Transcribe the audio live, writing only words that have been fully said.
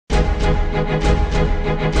The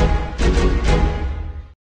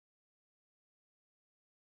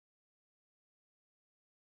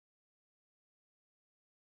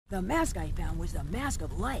mask I found was the Mask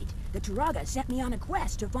of Light. The Turaga sent me on a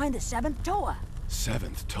quest to find the 7th Toa.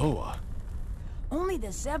 7th Toa? Only the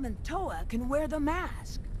 7th Toa can wear the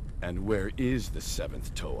mask. And where is the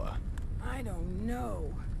 7th Toa? I don't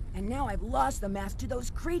know. And now I've lost the mask to those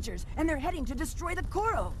creatures, and they're heading to destroy the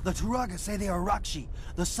Koro. The Turaga say they are Rakshi,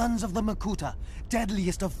 the sons of the Makuta,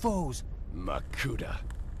 deadliest of foes. Makuta.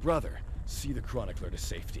 Brother, see the Chronicler to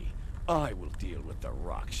safety. I will deal with the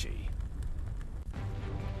Rakshi.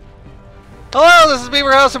 Hello, this is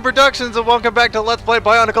Beaver House and Productions, and welcome back to Let's Play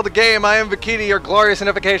Bionicle the Game. I am Vakiti, your glorious and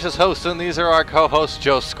efficacious host, and these are our co-hosts,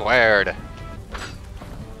 Joe Squared.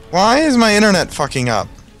 Why is my internet fucking up?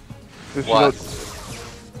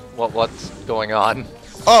 What's going on?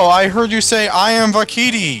 Oh, I heard you say, I am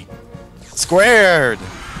Vakiti. Squared.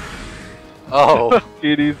 Oh.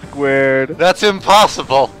 Vakiti squared. That's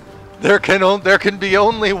impossible. There can be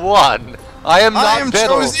only one. I am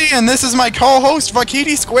Josie, and this is my co-host,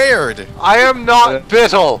 Vakiti Squared. I am not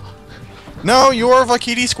Bittle. No, you're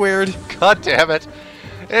Vakiti Squared. God damn it.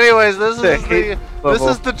 Anyways, this is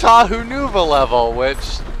the Tahu Nuva level,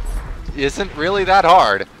 which isn't really that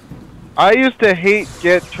hard. I used to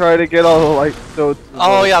try to get all the light stones.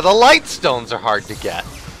 Oh yeah, the light stones are hard to get.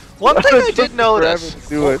 One thing I did notice.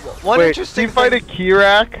 One interesting thing. Did you fight a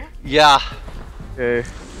Kirak? Yeah. Okay.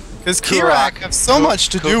 Because Kirak have so much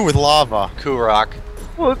to do with lava. Kurak.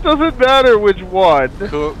 Well, it doesn't matter which one.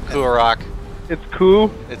 Kurak. It's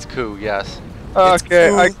Ku? It's Ku, yes.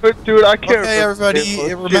 Okay, I couldn't do it. I can't remember.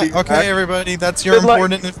 Okay, everybody, that's your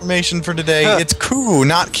important information for today. It's Ku,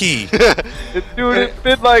 not Ki. It's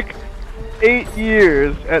been like 8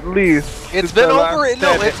 years at least. It's been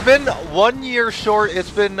it's been 1 year short. It's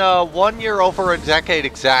been 1 year over a decade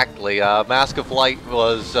exactly. Mask of Light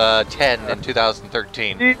was 10 in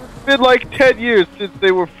 2013. It's been like 10 years since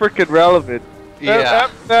they were frickin' relevant. Yeah.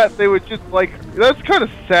 After that, they were just like, that's kind of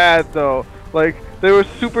sad though. Like, they were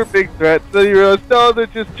super big threats. Then you realize, no, they're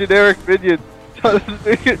just generic minions.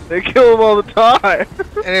 They kill them all the time.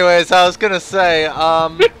 Anyways, I was gonna say,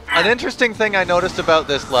 an interesting thing I noticed about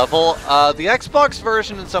this level, the Xbox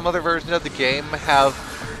version and some other version of the game have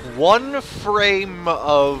one frame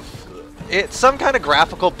of... It's some kind of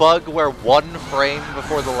graphical bug where one frame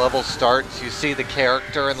before the level starts, you see the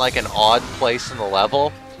character in like an odd place in the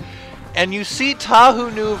level. And you see Tahu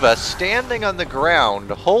Nuva standing on the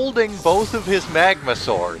ground, holding both of his magma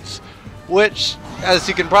swords, which, as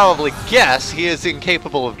you can probably guess, he is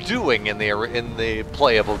incapable of doing in the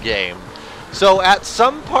playable game. So at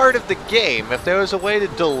some part of the game, if there was a way to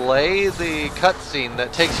delay the cutscene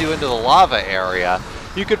that takes you into the lava area,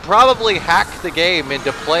 you could probably hack the game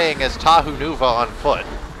into playing as Tahu Nuva on foot.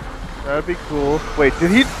 That'd be cool. Wait,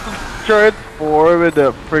 did he transform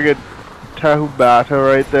into friggin' Tahubata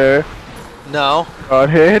right there? No. Got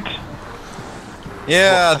hit?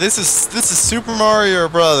 Yeah, this is Super Mario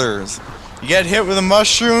Brothers. You get hit with a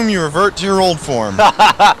mushroom, you revert to your old form.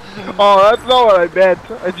 Oh, that's not what I meant.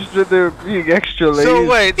 I just meant they were being extra lazy. So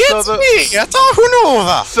wait, it's me, Tahu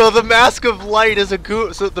Nuva. So the Mask of Light is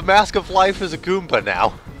So the Mask of Life is a Goomba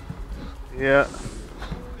now. Yeah.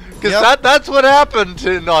 Because that's what happened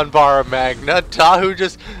to Nonbara Magna.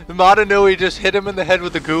 Madanui just hit him in the head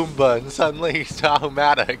with a Goomba, and suddenly he's Tahu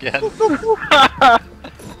Mata again. Oh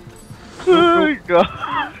my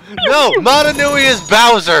god. No, Madanui is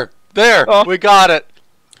Bowser. There, we got it.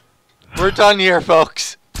 We're done here,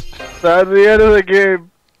 folks. That's the end of the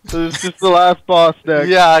game. So it's just the last boss next.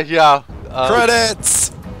 Yeah.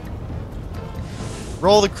 Credits!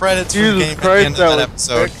 Roll the credits for the game at the end of that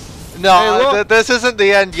episode. No, hey, this isn't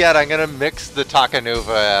the end yet. I'm gonna mix the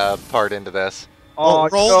Takanuva part into this. Oh,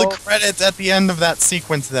 roll the credits at the end of that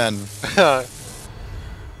sequence then.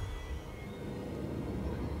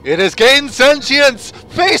 It has gained sentience!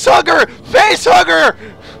 Facehugger! Facehugger!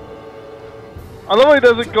 I love how he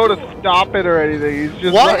doesn't go to stop it or anything. He's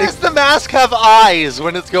just Why does the mask have eyes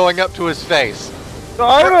when it's going up to his face? So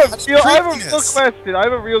I have a real question. I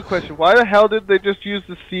have a real question. Why the hell did they just use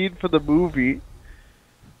the scene for the movie?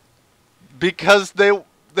 Because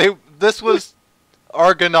this was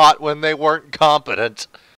Argonaut when they weren't competent.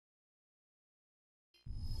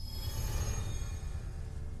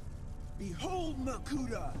 Behold,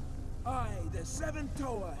 Makuta! I, the 7th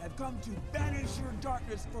Toa, have come to banish your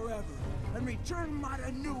darkness forever and return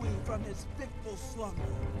Madanui from his fitful slumber.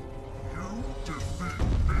 You defeat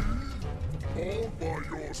me? All by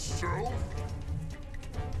yourself?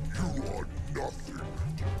 You are nothing.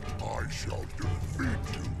 I shall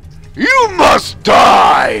defeat you. You must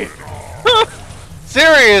die!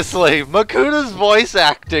 Seriously, Makuda's voice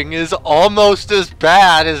acting is almost as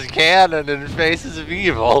bad as Ganon in Faces of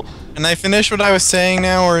Evil. Can I finish what I was saying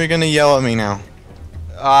now, or are you gonna yell at me now?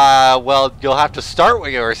 Well, you'll have to start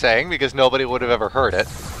what you were saying because nobody would have ever heard it.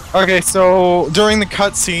 Okay, so during the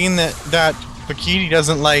cutscene that Bakiti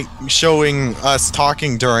doesn't like showing us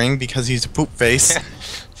talking during because he's a poop face.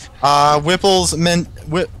 Whipple's meant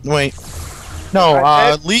wait. No,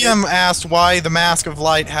 Liam asked why the Mask of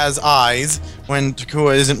Light has eyes when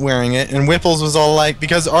Takua isn't wearing it, and Whipples was all like,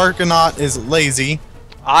 because Argonaut is lazy.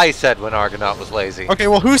 I said when Argonaut was lazy. Okay,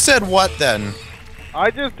 well, who said what then?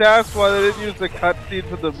 I just asked why they didn't use the cutscene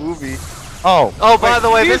for the movie. Oh. Oh, by the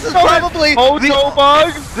way, this is probably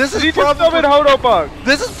Hotobugs? This is He probably just summoned Hotobugs.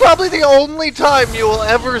 This is probably the only time you will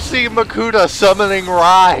ever see Makuta summoning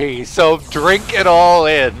Rahi, so drink it all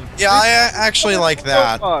in. Yeah, I actually like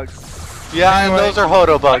that. Yeah, Anyway. and those are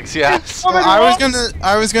Hotobugs, yes.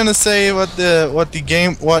 I was gonna say what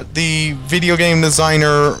the video game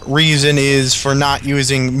designer reason is for not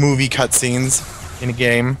using movie cutscenes in a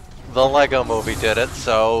game. The Lego movie did it,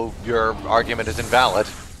 so your argument is invalid.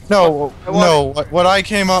 No, what I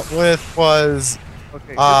came up with was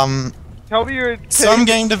Okay, tell me your some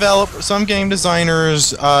game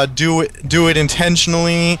designers do it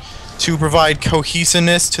intentionally to provide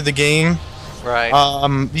cohesiveness to the game. Right.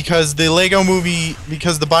 Because the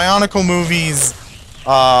BioNICLE movie's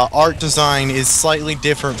art design is slightly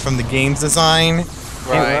different from the game's design.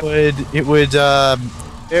 Right. It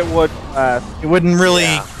wouldn't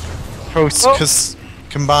really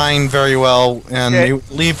combine very well, and it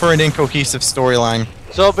would leave for an incohesive storyline.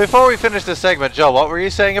 So before we finish this segment, Joe, what were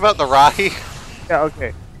you saying about the Rahi? Yeah,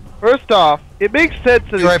 okay. First off, it makes sense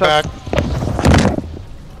that Be right back.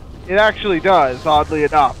 It actually does, oddly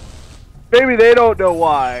enough. Maybe they don't know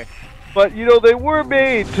why, but you know they were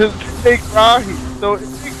made to take Rahi, so it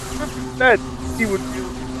makes perfect sense he would do.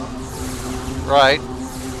 Right.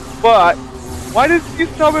 But why did he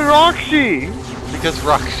summon Roxy? Because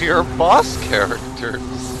Roxy are boss characters.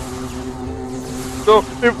 So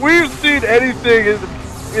if we've seen anything in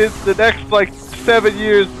the next like 7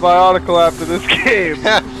 years BioNICLE after this game,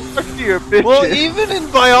 Roxy are bitches. Well, even in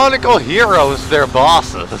BioNICLE Heroes, they're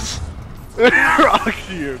bosses.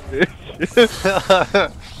 Roxy are bitches.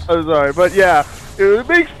 I'm sorry, but yeah, it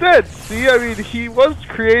makes sense. See, I mean, he was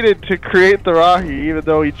created to create the Rahi, even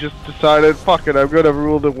though he just decided, fuck it, I'm gonna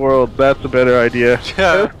rule the world. That's a better idea.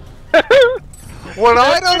 Yeah. What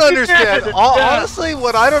I don't understand, honestly,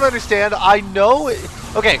 what I don't understand, I know it's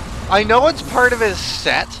part of his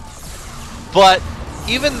set, but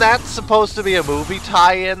even that's supposed to be a movie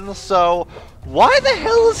tie-in, so why the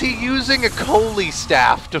hell is he using a Coley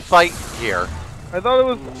staff to fight here? I thought it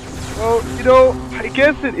was, well, you know, I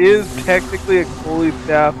guess it is technically a Coley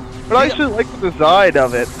staff, but I actually like the design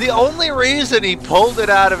of it. The only reason he pulled it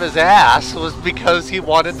out of his ass was because he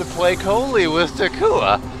wanted to play Coley with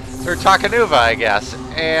Takua. Or Tahu Nuva, I guess,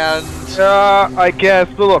 and... I guess,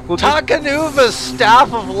 but look... Tahu Nuva's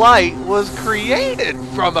Staff of Light was created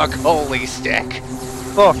from a Coley stick!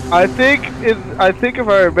 Look, I think if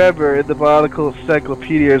I remember in the BioNICLE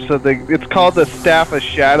Encyclopedia or something, it's called the Staff of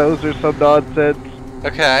Shadows or some nonsense.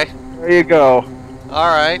 Okay. There you go.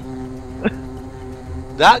 Alright.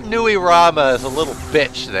 That Nui Rama is a little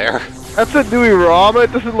bitch there. That's a Nui Rama?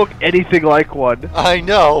 It doesn't look anything like one. I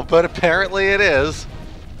know, but apparently it is.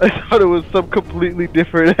 I thought it was some completely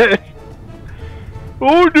different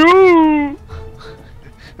Oh no!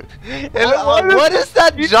 And what is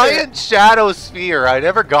that giant shadow sphere? I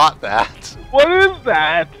never got that. What is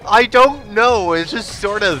that? I don't know, it's just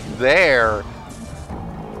sort of there.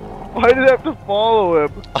 Why did I have to follow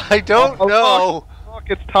him? I don't know. Look,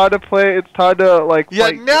 it's time to play, it's time to, like, yeah,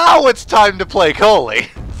 fight. Now it's time to play Coley.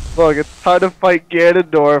 Look, it's time to fight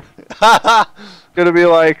Ganondorf. Gonna be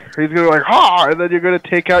like, he's gonna be like, ha! And then you're gonna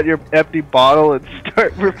take out your empty bottle and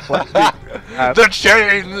start reflecting. The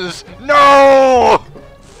chains! No!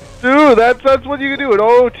 Dude, that's what you can do in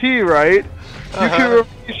OOT, right? You can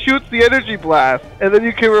he shoots the energy blast, and then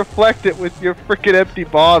you can reflect it with your freaking empty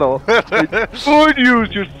bottle. You could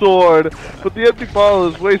use your sword, but the empty bottle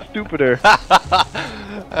is way stupider.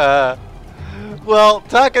 Well,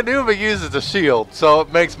 Tahu Nuva uses a shield, so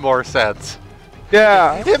it makes more sense.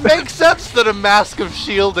 Yeah. It makes sense that a mask of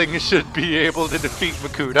shielding should be able to defeat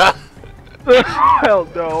Makuta. Hell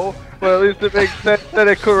no. Well, at least it makes sense that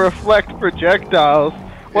it could reflect projectiles.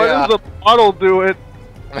 Why does the bottle do it?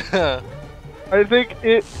 I think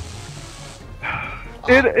in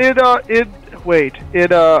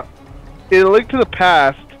Link to the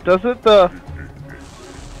Past, doesn't the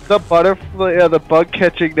butterfly, the bug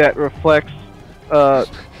catching net reflects,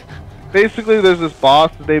 basically there's this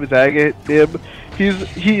boss, his name is Aghanim.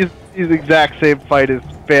 He's the exact same fight as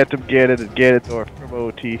Phantom Ganon and Ganondorf from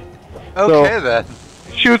OT. Okay, then.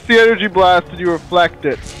 Shoots the energy blast and you reflect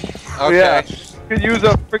it. Okay. Yeah, you can use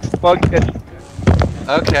a freaking bug catch.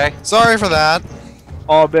 Okay. Sorry for that.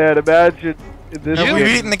 Oh man, imagine this. Have we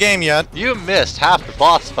beaten the game yet? You missed half the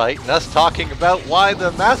boss fight and us talking about why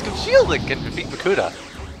the Mask of Shielding can defeat Makuta.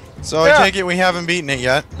 So Yeah. I take it we haven't beaten it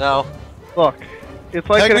yet. No. Look, it's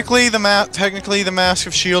like Technically, the Mask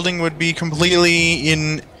of Shielding would be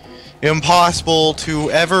completely impossible to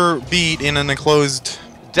ever beat in an enclosed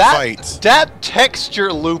fight. That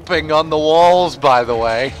texture looping on the walls, by the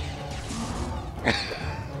way.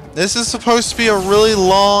 This is supposed to be a really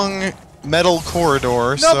long metal corridor,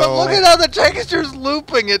 No, so... but look at how the texture's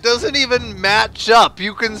looping. It doesn't even match up.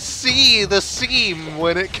 You can see the seam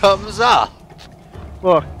when it comes up.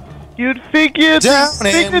 Look, you'd figure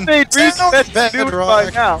they'd reach that dude by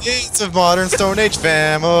now. It's a modern Stone Age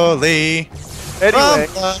family. Anyway.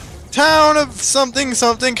 From the town of something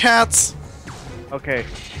something cats. Okay.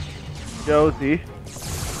 Josie.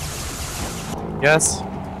 Yes?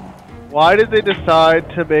 Why did they decide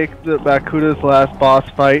to make the Makuta's last boss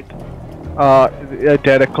fight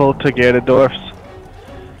identical to Ganondorf's?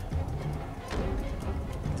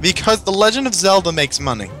 Because The Legend of Zelda makes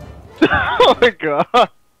money. Oh my god.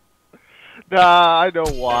 Nah, I know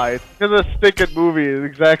why. It's because of the stinking movie. The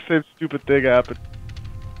exact same stupid thing happened.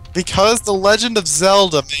 Because The Legend of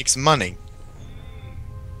Zelda makes money.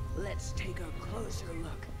 Let's take a closer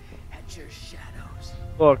look at your shadows.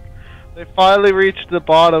 Look, they finally reached the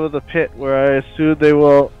bottom of the pit where I assume they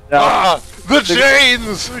will... Ah! The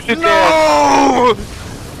chains! No!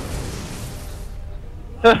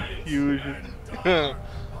 Fusion.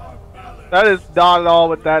 That is not at all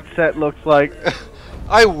what that set looks like.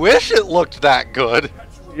 I wish it looked that good.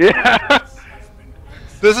 Yeah.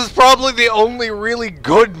 This is probably the only really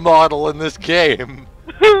good model in this game.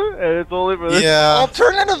 And it's only for this. Yeah.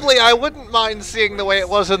 Alternatively, I wouldn't mind seeing the way it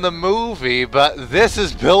was in the movie, but this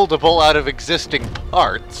is buildable out of existing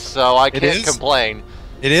parts, so I can't complain.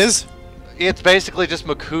 It is? It's basically just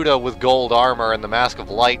Makuta with gold armor and the Mask of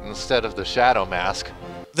Light instead of the Shadow Mask.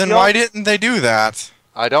 Then why didn't they do that?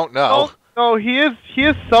 I don't know. No, he is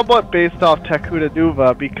somewhat based off Tahu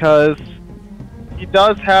Nuva because he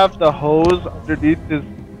does have the hose underneath his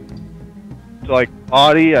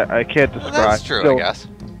body. I can't describe. That's true, I guess.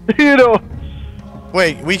 You know.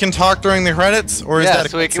 Wait, we can talk during the credits, or is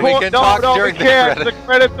that? Yes, we can talk during the credits. The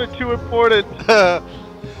credits are too important.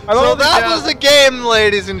 So that was the game,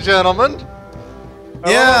 ladies and gentlemen.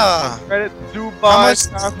 Yeah. Credits do How much?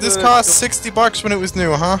 This cost $60 when it was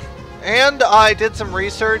new, huh? And I did some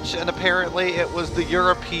research, and apparently it was the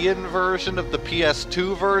European version of the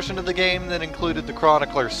PS2 version of the game that included the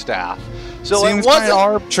Chronicler staff. So Seems it wasn't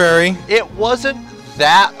arbitrary. It wasn't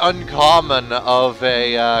that uncommon of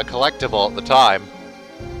a collectible at the time.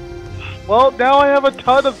 Well, now I have a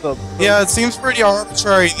ton of them. Yeah, it seems pretty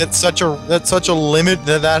arbitrary that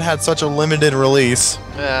that had such a limited release.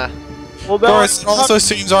 Yeah. Well, of course, it also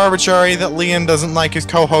seems arbitrary that Liam doesn't like his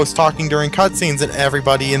co-host talking during cutscenes that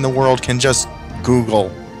everybody in the world can just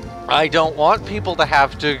Google. I don't want people to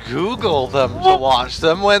have to Google them to watch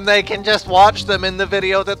them when they can just watch them in the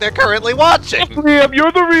video that they're currently watching. Liam,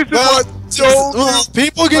 you're the reason why.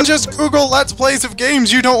 People can just Google Let's Plays of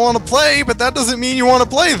games you don't want to play, but that doesn't mean you want to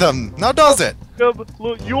play them. Now does it?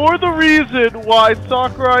 Look, you're the reason why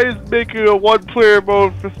Sakurai is making a one-player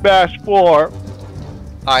mode for Smash 4.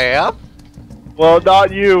 I am? Well,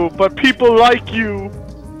 not you, but people like you.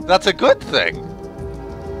 That's a good thing.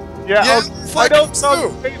 Yeah, I know Face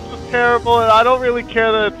was terrible, and I don't really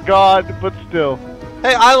care that it's gone, but still.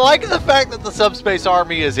 Hey, I like the fact that the Subspace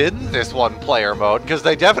Army is in this one-player mode, because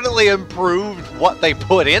they definitely improved what they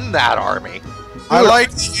put in that army. I like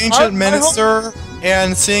the Ancient Minister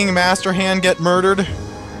and seeing Master Hand get murdered.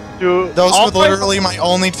 Dude, those were literally the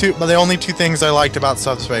only two things I liked about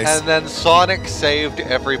Subspace. And then Sonic saved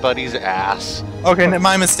everybody's ass. Okay,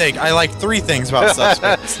 my mistake. I like 3 things about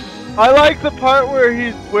Subspace. I like the part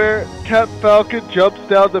where Cat Falcon jumps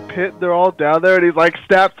down the pit, and they're all down there, and he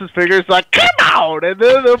snaps his fingers come out, and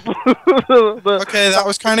then okay, that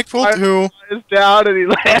was kind of cool too. Is down, and he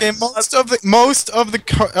lands. Okay, most of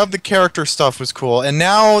the character stuff was cool, and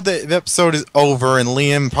now the episode is over, and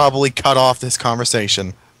Liam probably cut off this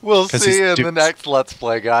conversation. We'll see you in the next Let's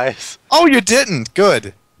Play, guys. Oh, you didn't?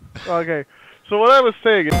 Good. Okay, so what I was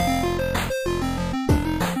saying is...